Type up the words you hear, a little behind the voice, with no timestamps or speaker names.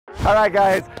All right,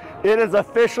 guys, it is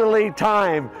officially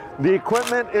time. The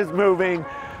equipment is moving.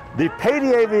 The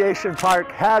Patey Aviation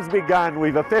Park has begun.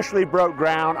 We've officially broke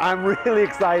ground. I'm really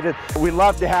excited. We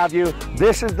love to have you.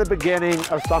 This is the beginning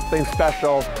of something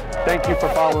special. Thank you for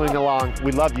following along.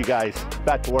 We love you guys.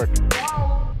 Back to work.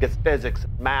 It's physics,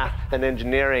 math, and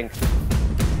engineering.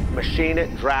 Machine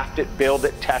it, draft it, build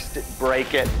it, test it,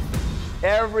 break it.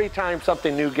 Every time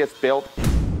something new gets built,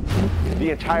 the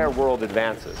entire world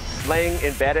advances. Laying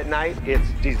in bed at night, it's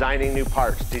designing new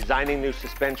parts, designing new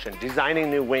suspension, designing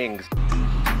new wings.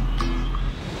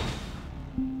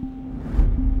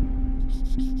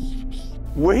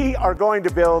 We are going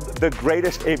to build the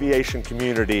greatest aviation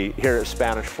community here at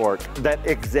Spanish Fork that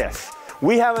exists.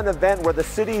 We have an event where the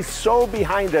city's so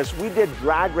behind us. We did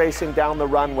drag racing down the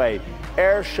runway,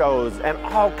 air shows, and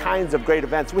all kinds of great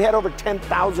events. We had over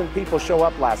 10,000 people show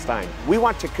up last time. We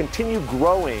want to continue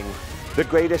growing the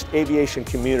greatest aviation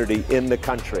community in the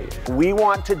country. We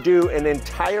want to do an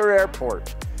entire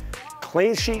airport,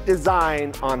 clean sheet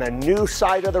design on a new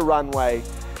side of the runway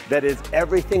that is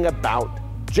everything about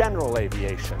general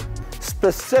aviation,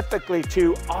 specifically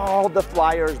to all the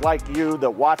flyers like you that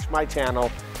watch my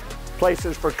channel.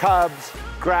 Places for cubs,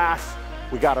 grass,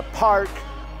 we got a park,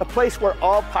 a place where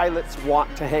all pilots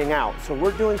want to hang out. So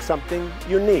we're doing something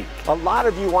unique. A lot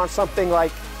of you want something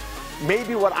like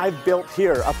maybe what I've built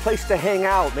here, a place to hang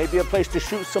out, maybe a place to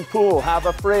shoot some pool, have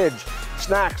a fridge,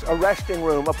 snacks, a resting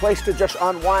room, a place to just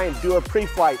unwind, do a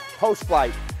pre-flight,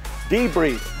 post-flight,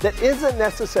 debrief that isn't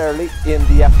necessarily in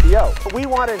the FBO. But we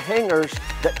wanted hangars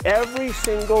that every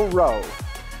single row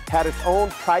had its own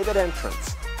private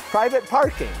entrance, private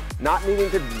parking, not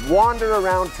needing to wander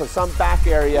around to some back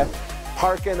area,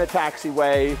 park in the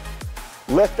taxiway,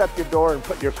 lift up your door and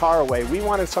put your car away. We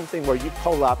wanted something where you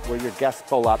pull up, where your guests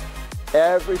pull up.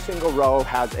 Every single row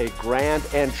has a grand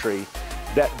entry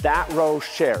that row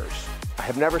shares. I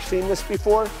have never seen this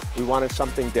before. We wanted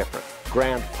something different.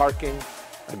 Grand parking,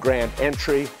 a grand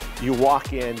entry. You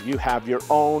walk in, you have your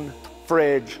own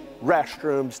fridge,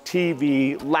 restrooms,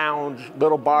 TV, lounge,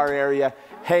 little bar area,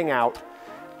 hangout.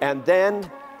 And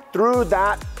then through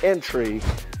that entry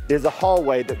is a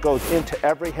hallway that goes into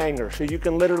every hangar. So you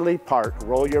can literally park,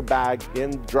 roll your bag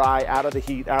in dry, out of the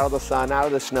heat, out of the sun, out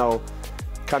of the snow,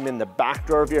 come in the back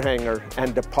door of your hangar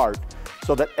and depart,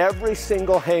 so that every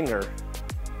single hangar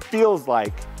feels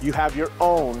like you have your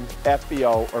own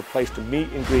FBO or place to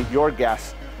meet and greet your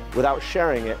guests without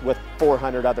sharing it with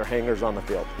 400 other hangars on the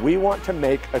field. We want to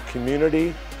make a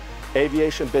community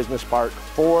aviation business park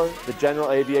for the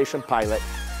general aviation pilot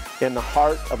in the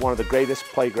heart of one of the greatest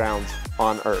playgrounds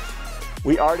on earth.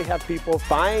 We already have people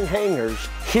buying hangars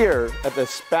here at the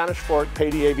Spanish Fork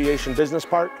Patey Aviation Business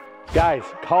Park. Guys,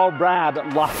 call Brad,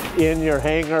 lock in your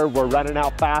hangar. We're running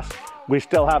out fast. We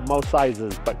still have most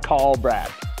sizes, but call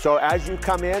Brad. So as you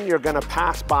come in, you're gonna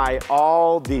pass by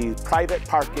all the private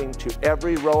parking to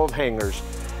every row of hangars.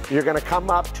 You're gonna come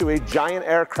up to a giant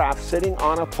aircraft sitting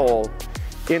on a pole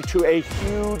into a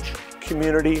huge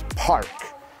community park.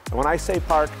 And when I say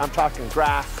park, I'm talking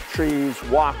grass, trees,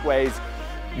 walkways,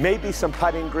 maybe some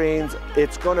putting greens.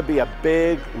 It's going to be a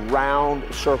big round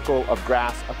circle of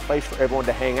grass, a place for everyone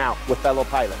to hang out with fellow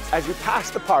pilots. As you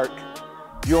pass the park,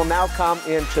 you'll now come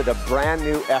into the brand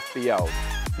new FBO.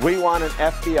 We want an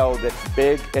FBO that's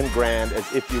big and grand,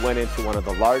 as if you went into one of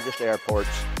the largest airports.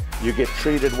 You get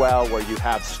treated well, where you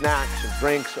have snacks and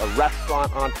drinks, a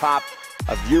restaurant on top,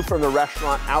 a view from the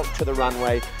restaurant out to the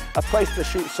runway, a place to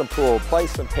shoot some pool, play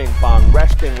some ping pong,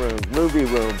 resting rooms, movie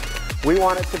rooms. We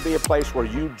want it to be a place where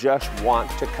you just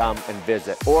want to come and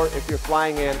visit. Or if you're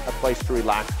flying in, a place to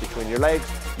relax between your legs.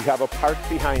 You have a park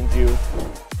behind you.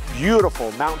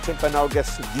 Beautiful Mount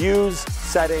Timpanogos views,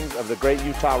 settings of the great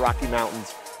Utah Rocky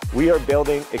Mountains. We are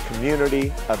building a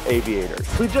community of aviators.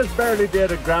 We just barely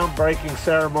did a groundbreaking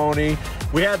ceremony.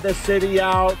 We had the city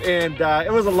out, and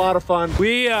it was a lot of fun.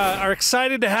 We are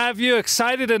excited to have you,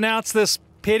 excited to announce this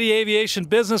Patey Aviation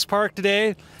Business Park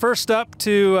today. First up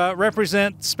to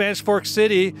represent Spanish Fork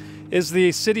City is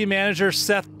the city manager,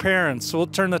 Seth Perrin. So we'll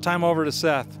turn the time over to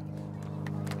Seth.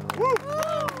 Woo.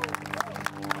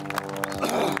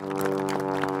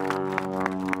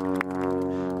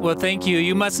 Well, thank you.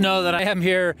 You must know that I am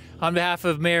here on behalf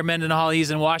of Mayor Mendenhall.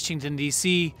 He's in Washington,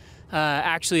 D.C.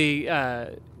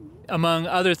 Among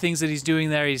other things that he's doing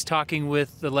there, he's talking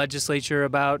with the legislature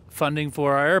about funding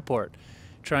for our airport,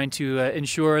 trying to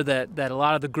ensure that a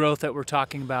lot of the growth that we're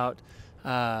talking about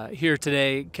here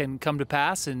today can come to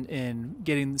pass, and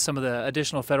getting some of the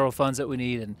additional federal funds that we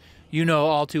need. And you know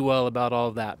all too well about all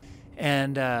of that.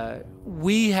 And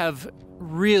we have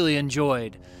really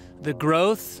enjoyed the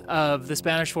growth of the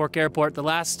Spanish Fork Airport. The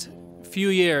last few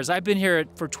years. I've been here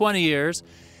for 20 years,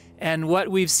 and what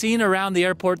we've seen around the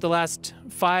airport the last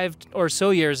 5 or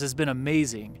so years has been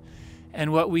amazing.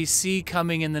 And what we see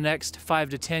coming in the next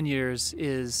 5 to 10 years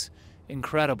is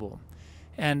incredible.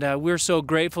 And we're so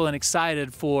grateful and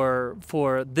excited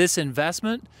for this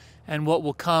investment and what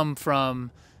will come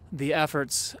from the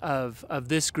efforts of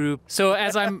this group. So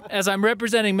as I'm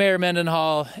representing Mayor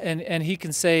Mendenhall, and he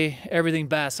can say everything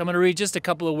best, I'm going to read just a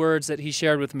couple of words that he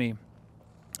shared with me.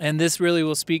 And this really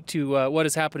will speak to what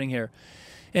is happening here.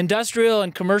 Industrial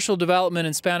and commercial development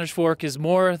in Spanish Fork is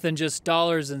more than just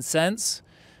dollars and cents,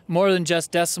 more than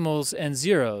just decimals and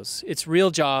zeros. It's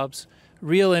real jobs,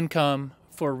 real income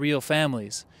for real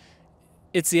families.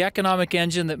 It's the economic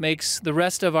engine that makes the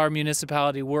rest of our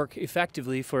municipality work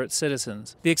effectively for its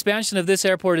citizens. The expansion of this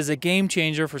airport is a game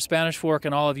changer for Spanish Fork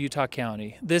and all of Utah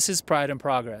County. This is pride and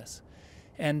progress.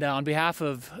 And on behalf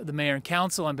of the mayor and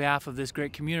council, on behalf of this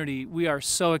great community, we are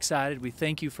so excited. We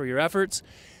thank you for your efforts.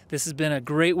 This has been a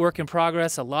great work in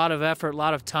progress, a lot of effort, a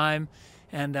lot of time,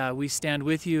 and we stand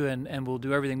with you, and we'll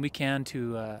do everything we can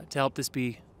to help this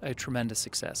be a tremendous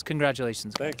success.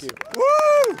 Congratulations, guys. Thank you.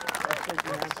 Woo!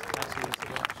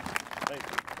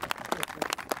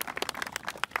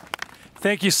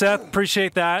 Thank you, Seth.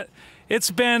 Appreciate that. It's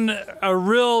been a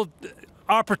real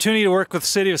opportunity to work with the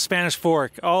City of Spanish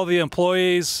Fork. All the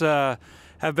employees have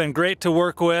been great to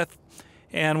work with,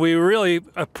 and we really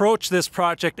approach this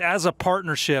project as a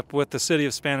partnership with the City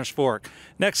of Spanish Fork.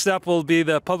 Next up will be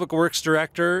the Public Works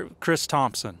Director, Chris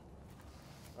Thompson.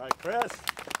 All right, Chris.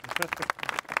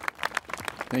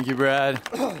 Thank you, Brad.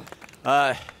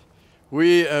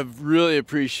 We have really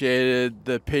appreciated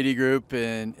the Patey Group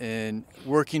and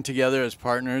working together as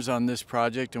partners on this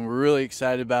project, and we're really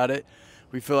excited about it.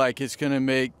 We feel like it's going to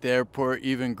make the airport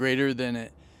even greater than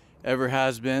it ever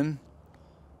has been.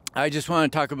 I just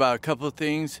want to talk about a couple of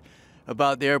things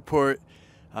about the airport,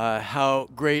 how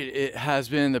great it has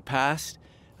been in the past.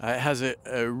 It has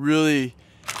a really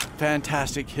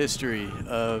fantastic history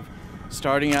of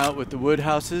starting out with the wood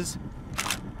houses.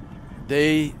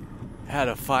 They had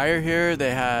a fire here,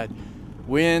 they had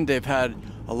wind, they've had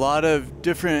a lot of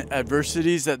different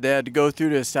adversities that they had to go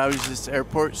through to establish this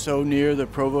airport so near the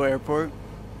Provo airport.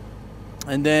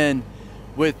 And then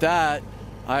with that,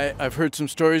 I've heard some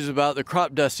stories about the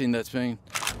crop dusting that's been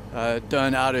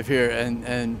done out of here,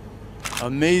 and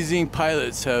amazing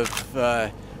pilots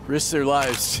have risked their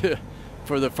lives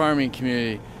for the farming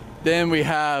community. Then we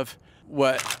have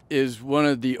what is one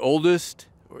of the oldest,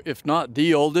 if not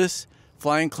the oldest,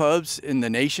 flying clubs in the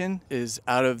nation is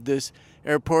out of this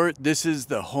airport. This is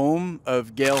the home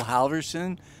of Gail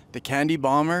Halverson, the Candy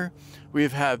Bomber.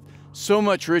 We've had so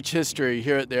much rich history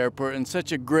here at the airport, and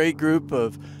such a great group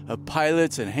of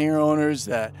pilots and hangar owners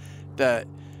that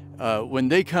when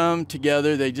they come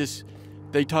together,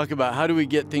 they talk about how do we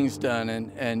get things done,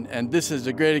 and this is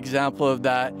a great example of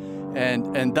that,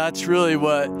 and that's really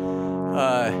what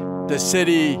the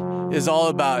city is all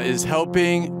about, is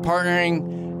helping,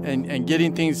 partnering, and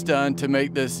getting things done to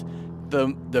make this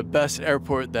the best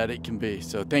airport that it can be.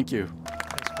 So thank you.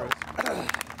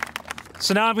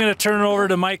 So now I'm going to turn it over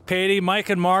to Mike Patey. Mike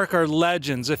and Mark are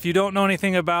legends. If you don't know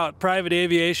anything about private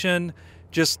aviation,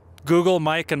 just Google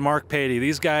Mike and Mark Patey.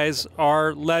 These guys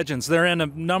are legends. They're in a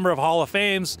number of Hall of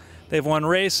Fames. They've won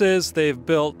races. They've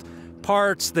built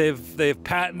parts. They've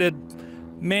patented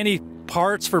many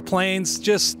parts for planes.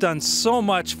 Just done so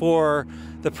much for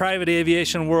the private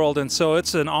aviation world, and so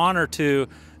it's an honor to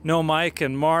know Mike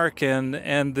and Mark and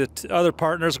the other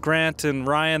partners, Grant and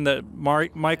Ryan, that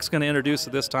Mike's going to introduce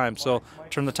at this time. So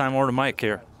turn the time over to Mike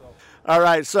here. All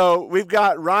right, so we've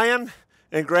got Ryan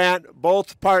and Grant,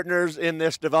 both partners in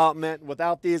this development.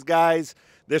 Without these guys,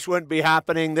 this wouldn't be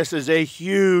happening. This is a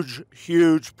huge,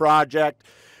 huge project.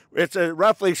 It's a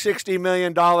roughly $60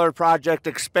 million project,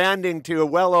 expanding to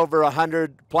well over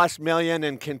 $100+ million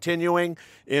and continuing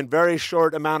in very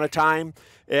short amount of time.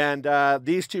 And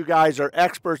these two guys are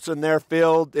experts in their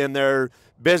field, in their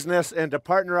business, and to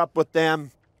partner up with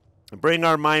them, bring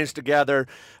our minds together.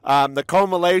 The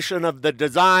culmination of the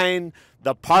design,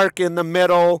 the park in the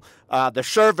middle, the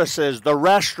services, the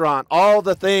restaurant, all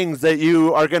the things that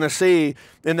you are going to see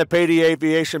in the Patey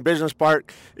Aviation Business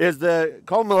Park is the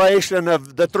culmination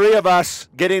of the three of us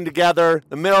getting together,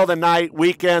 the middle of the night,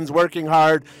 weekends, working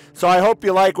hard. So I hope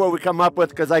you like what we come up with,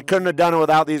 because I couldn't have done it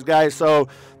without these guys. So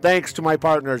thanks to my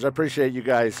partners. I appreciate you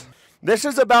guys. This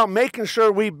is about making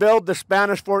sure we build the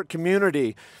Spanish Fork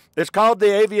community. It's called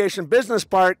the Aviation Business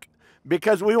Park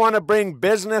because we want to bring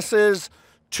businesses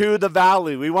to the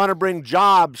valley. We want to bring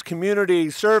jobs,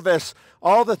 community, service,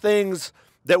 all the things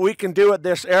that we can do at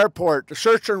this airport.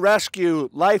 Search and rescue,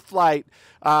 life flight,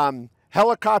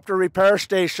 helicopter repair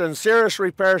stations, Cirrus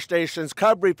repair stations,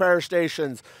 Cub repair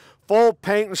stations, full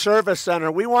paint and service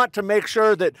center. We want to make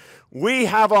sure that we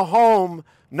have a home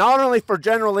not only for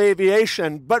general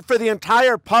aviation, but for the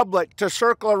entire public to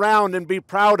circle around and be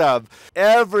proud of.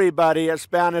 Everybody at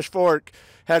Spanish Fork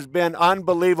has been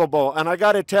unbelievable. And I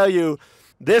got to tell you,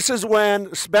 this is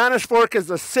when Spanish Fork as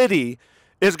a city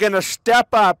is going to step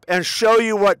up and show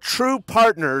you what true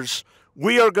partners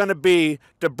we are going to be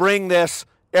to bring this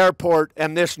airport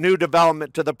and this new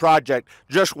development to the project.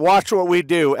 Just watch what we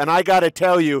do. And I got to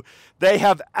tell you, they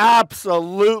have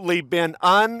absolutely been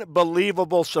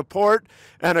unbelievable support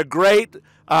and a great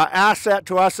asset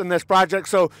to us in this project.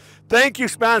 So thank you,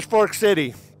 Spanish Fork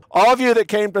City. All of you that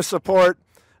came to support,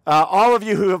 all of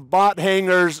you who have bought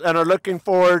hangars and are looking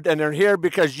forward and are here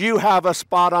because you have a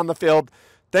spot on the field,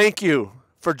 thank you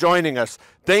for joining us.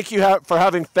 Thank you for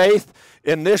having faith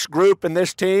in this group and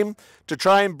this team to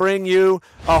try and bring you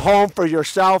a home for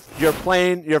yourself, your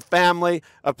plane, your family,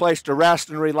 a place to rest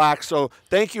and relax. So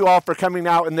thank you all for coming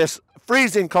out in this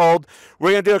freezing cold.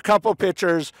 We're going to do a couple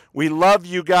pictures. We love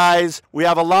you guys. We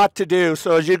have a lot to do.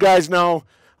 So as you guys know,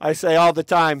 I say all the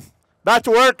time, back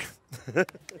to work.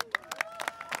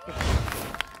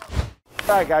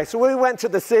 All right, guys, so we went to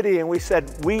the city and we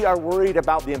said, we are worried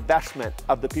about the investment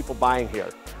of the people buying here.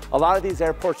 A lot of these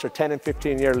airports are 10 and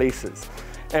 15-year leases.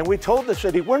 And we told the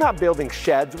city, we're not building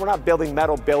sheds, we're not building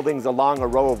metal buildings along a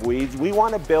row of weeds. We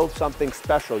want to build something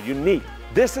special, unique.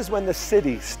 This is when the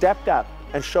city stepped up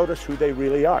and showed us who they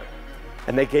really are.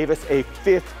 And they gave us a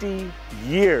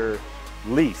 50-year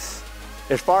lease.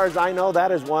 As far as I know,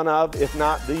 that is one of, if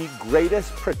not the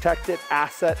greatest protected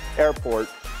asset airport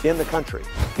in the country.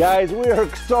 Guys, we are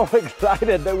so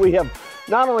excited that we have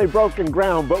not only broken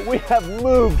ground, but we have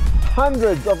moved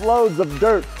hundreds of loads of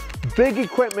dirt. Big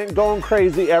equipment going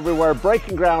crazy everywhere,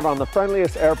 breaking ground on the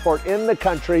friendliest airport in the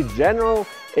country, general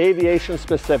aviation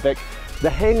specific. The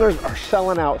hangars are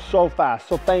selling out so fast.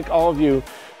 So thank all of you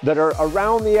that are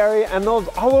around the area and those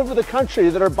all over the country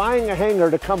that are buying a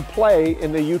hangar to come play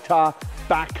in the Utah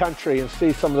backcountry and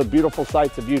see some of the beautiful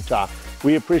sights of Utah.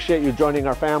 We appreciate you joining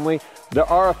our family. There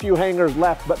are a few hangars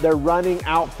left, but they're running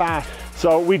out fast.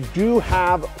 So we do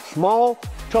have small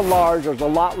to large. There's a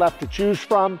lot left to choose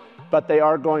from, but they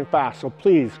are going fast. So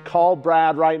please call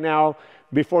Brad right now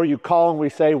before you call and we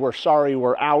say, we're sorry,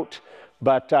 we're out.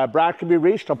 But Brad can be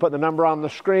reached. I'll put the number on the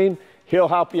screen. He'll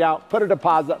help you out. Put a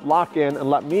deposit, lock in, and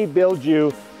let me build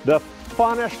you the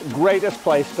funnest, greatest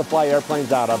place to fly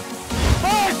airplanes out of.